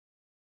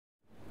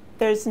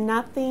There's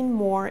nothing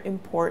more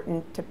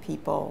important to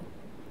people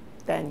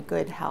than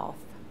good health.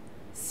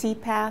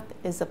 CPATH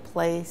is a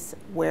place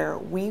where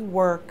we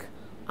work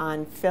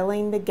on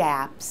filling the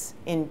gaps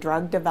in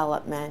drug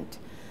development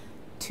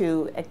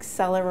to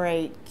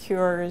accelerate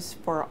cures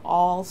for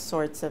all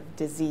sorts of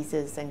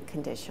diseases and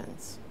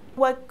conditions.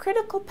 What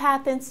Critical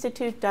Path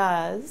Institute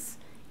does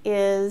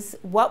is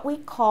what we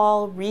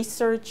call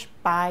research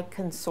by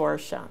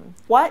consortium.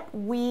 What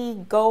we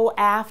go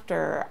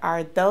after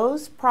are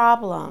those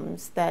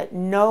problems that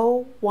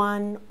no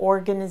one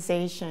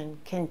organization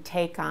can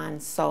take on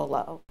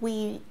solo.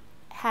 We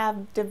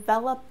have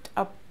developed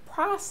a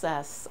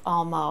process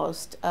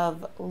almost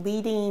of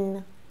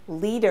leading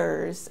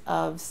leaders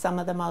of some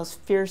of the most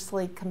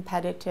fiercely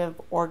competitive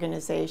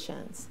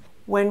organizations.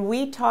 When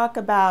we talk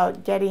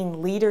about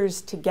getting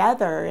leaders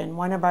together in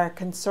one of our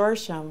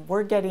consortium,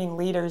 we're getting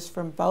leaders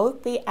from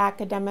both the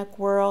academic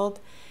world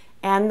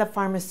and the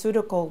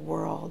pharmaceutical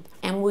world,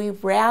 and we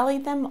rally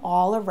them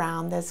all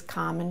around this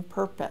common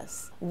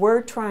purpose.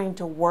 We're trying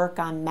to work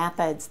on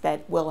methods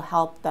that will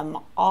help them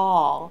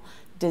all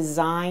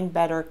design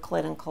better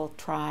clinical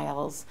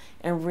trials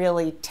and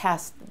really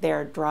test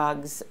their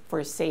drugs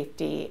for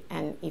safety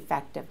and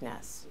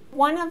effectiveness.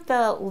 One of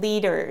the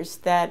leaders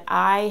that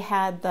I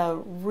had the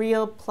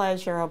real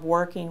pleasure of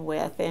working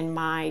with in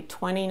my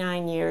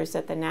 29 years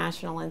at the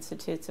National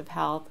Institutes of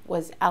Health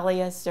was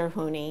Elias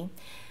Zerhouni.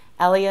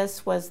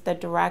 Elias was the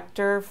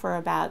director for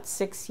about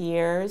 6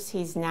 years.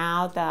 He's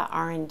now the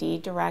R&D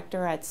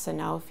director at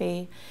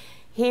Sanofi.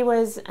 He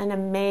was an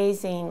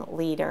amazing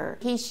leader.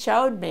 He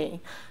showed me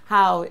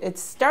how it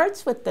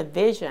starts with the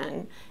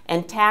vision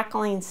and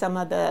tackling some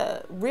of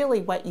the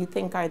really what you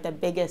think are the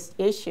biggest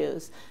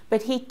issues,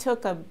 but he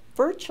took a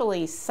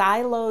virtually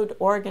siloed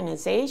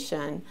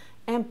organization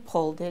and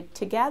pulled it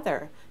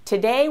together.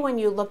 Today, when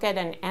you look at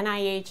an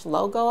NIH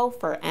logo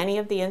for any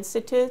of the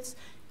institutes,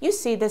 you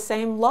see the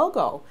same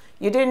logo.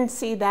 You didn't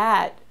see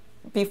that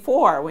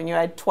before when you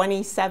had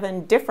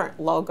 27 different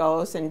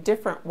logos and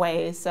different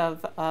ways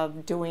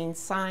of doing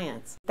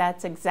science.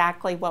 That's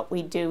exactly what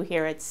we do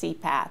here at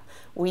CPATH.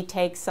 We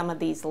take some of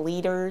these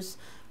leaders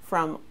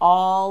from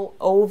all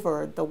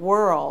over the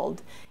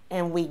world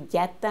and we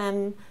get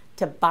them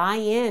to buy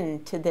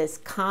into this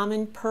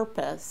common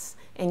purpose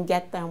and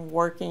get them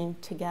working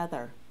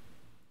together.